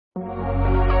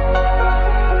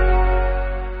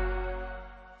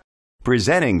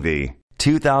Presenting the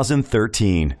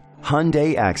 2013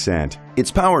 Hyundai Accent.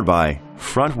 It's powered by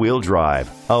front-wheel drive,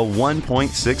 a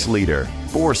 1.6-liter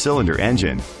four-cylinder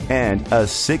engine, and a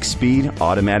 6-speed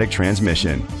automatic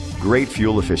transmission. Great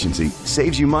fuel efficiency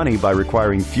saves you money by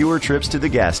requiring fewer trips to the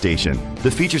gas station.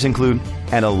 The features include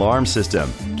an alarm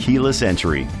system, keyless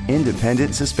entry,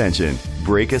 independent suspension,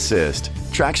 brake assist,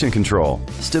 traction control,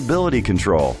 stability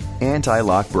control,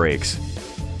 anti-lock brakes.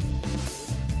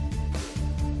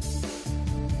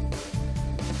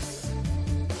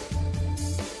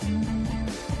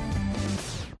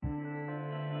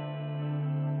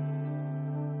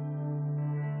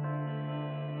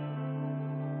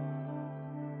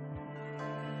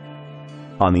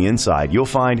 On the inside, you'll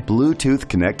find Bluetooth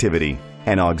connectivity,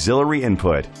 an auxiliary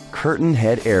input, curtain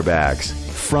head airbags,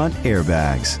 front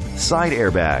airbags,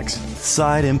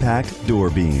 side impact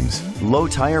door beams, low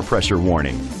tire pressure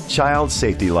warning, child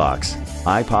safety locks,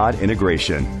 iPod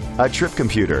integration, a trip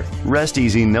computer. Rest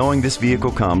easy knowing this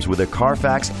vehicle comes with a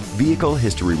Carfax Vehicle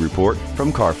History Report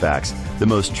from Carfax, the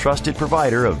most trusted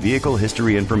provider of vehicle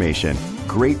history information.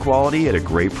 Great quality at a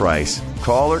great price.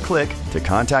 Call or click to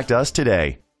contact us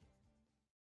today.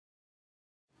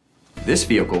 This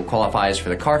vehicle qualifies for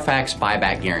the Carfax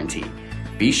Buyback Guarantee.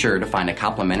 Be sure to find a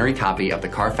complimentary copy of the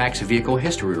Carfax Vehicle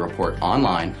History Report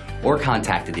online or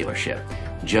contact the dealership.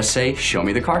 Just say, "Show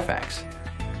me the Carfax."